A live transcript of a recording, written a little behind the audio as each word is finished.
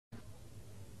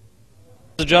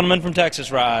The gentleman from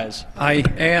Texas rise. I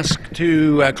ask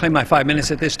to claim my 5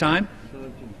 minutes at this time.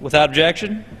 Without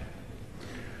objection.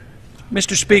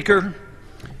 Mr. Speaker,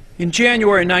 in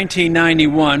January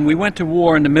 1991, we went to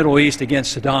war in the Middle East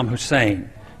against Saddam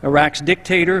Hussein, Iraq's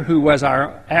dictator who was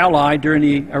our ally during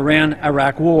the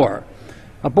Iran-Iraq War.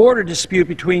 A border dispute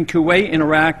between Kuwait and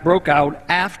Iraq broke out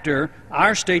after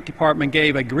our State Department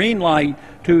gave a green light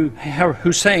to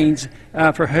Hussein's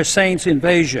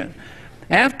invasion.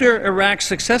 After Iraq's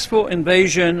successful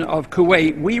invasion of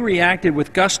Kuwait, we reacted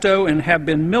with gusto and have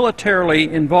been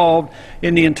militarily involved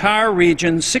in the entire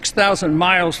region 6,000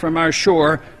 miles from our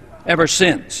shore ever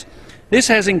since. This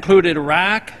has included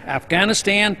Iraq,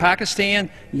 Afghanistan, Pakistan,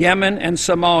 Yemen, and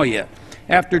Somalia.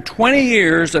 After 20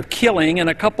 years of killing and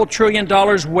a couple $1 trillion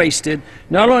wasted,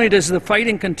 not only does the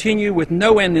fighting continue with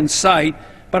no end in sight,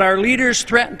 but our leaders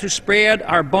threaten to spread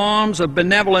our bombs of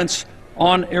benevolence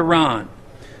on Iran.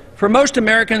 For most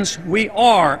Americans, we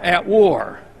are at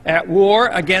war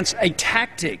against a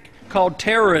tactic called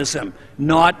terrorism,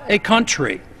 not a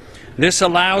country. This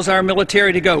allows our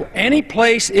military to go any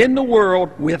place in the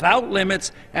world without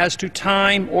limits as to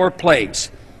time or place.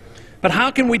 But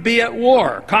how can we be at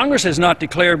war? Congress has not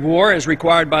declared war as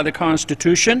required by the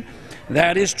Constitution.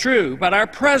 That is true, but our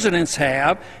presidents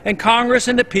have, and Congress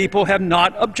and the people have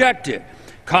not objected.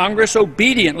 Congress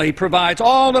obediently provides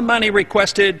all the money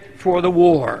requested for the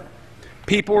war.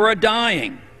 People are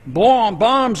dying.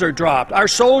 Bombs are dropped. Our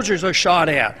soldiers are shot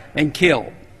at and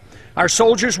killed. Our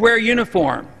soldiers wear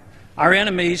uniform. Our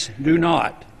enemies do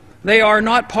not. They are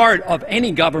not part of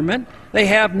any government. They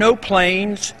have no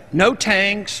planes, no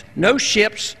tanks, no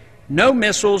ships, no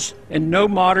missiles, and no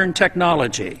modern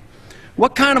technology.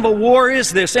 What kind of a war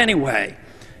is this anyway,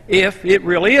 if it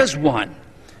really is one?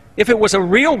 If it was a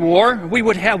real war, we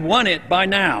would have won it by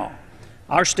now.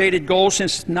 Our stated goal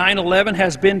since 9/11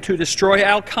 has been to destroy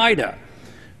al-Qaeda.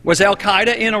 Was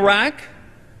al-Qaeda in Iraq?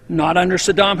 Not under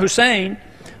Saddam Hussein.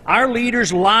 Our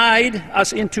leaders lied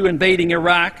us into invading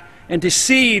Iraq and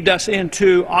deceived us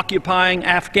into occupying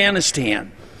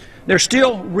Afghanistan. There's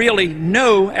still really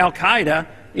no al-Qaeda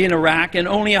in Iraq and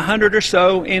only 100 or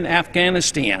so in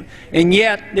Afghanistan. And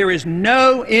yet there is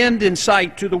no end in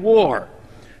sight to the war.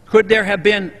 Could there have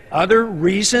been other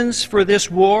reasons for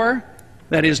this war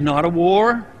that is not a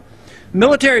war?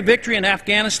 Military victory in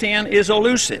Afghanistan is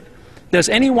elusive. Does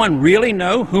anyone really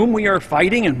know whom we are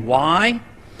fighting and why?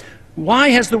 Why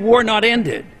has the war not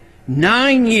ended?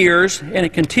 9 years and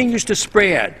it continues to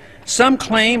spread. Some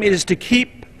claim it is to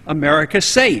keep America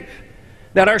safe,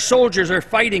 that our soldiers are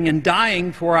fighting and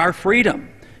dying for our freedom,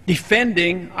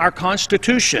 defending our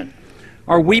Constitution.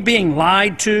 Are we being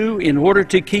lied to in order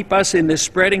to keep us in this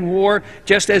spreading war,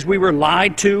 just as we were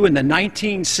lied to in the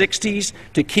 1960s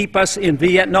to keep us in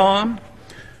Vietnam?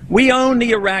 We own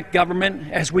the Iraq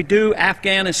government as we do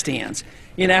Afghanistan's.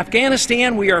 In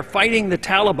Afghanistan, we are fighting the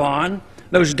Taliban,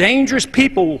 those dangerous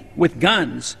people with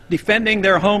guns defending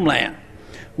their homeland.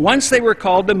 Once they were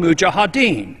called the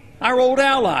Mujahideen, our old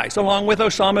allies, along with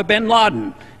Osama bin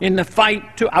Laden, in the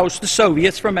fight to oust the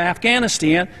Soviets from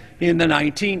Afghanistan in the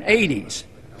 1980s.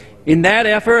 In that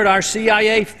effort, our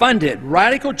CIA funded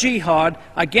radical jihad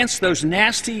against those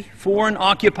nasty foreign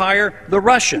occupier, the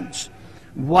Russians.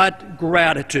 What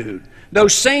gratitude!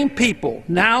 Those same people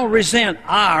now resent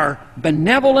our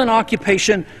benevolent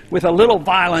occupation with a little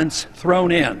violence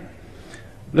thrown in.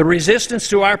 The resistance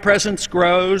to our presence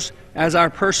grows as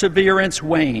our perseverance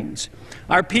wanes.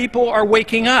 Our people are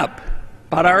waking up,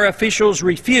 but our officials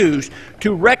refuse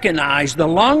to recognize the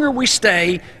longer we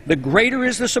stay, the greater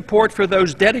is the support for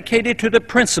those dedicated to the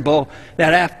principle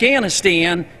that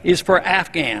Afghanistan is for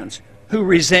Afghans who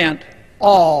resent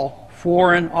all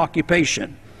foreign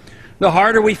occupation. The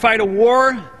harder we fight a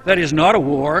war that is not a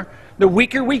war, the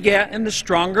weaker we get and the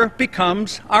stronger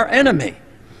becomes our enemy.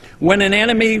 When an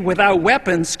enemy without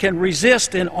weapons can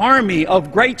resist an army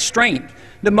of great strength,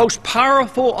 the most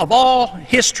powerful of all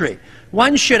history,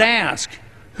 one should ask,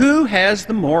 who has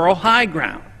the moral high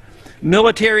ground?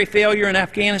 Military failure in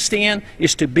Afghanistan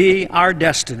is to be our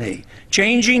destiny.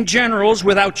 Changing generals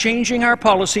without changing our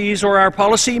policies or our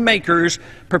policy makers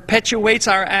perpetuates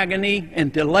our agony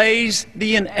and delays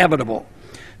the inevitable.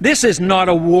 This is not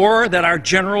a war that our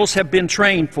generals have been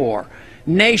trained for.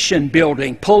 Nation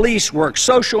building, police work,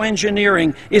 social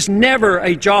engineering is never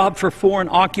a job for foreign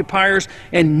occupiers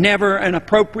and never an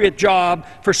appropriate job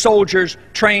for soldiers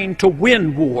trained to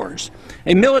win wars.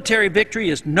 A military victory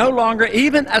is no longer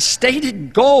even a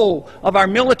stated goal of our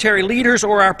military leaders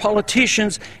or our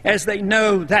politicians, as they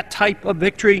know that type of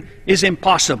victory is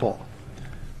impossible.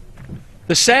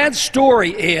 The sad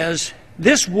story is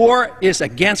This war is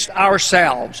against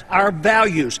ourselves, our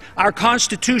values, our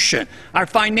Constitution, our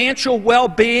financial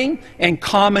well-being, and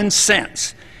common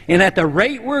sense. And at the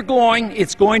rate we're going,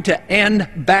 it's going to end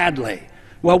badly.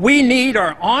 What we need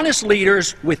are honest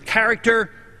leaders with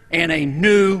character and a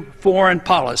new foreign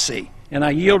policy. And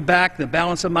I yield back the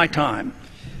balance of my time.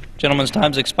 Gentleman's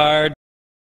time's expired.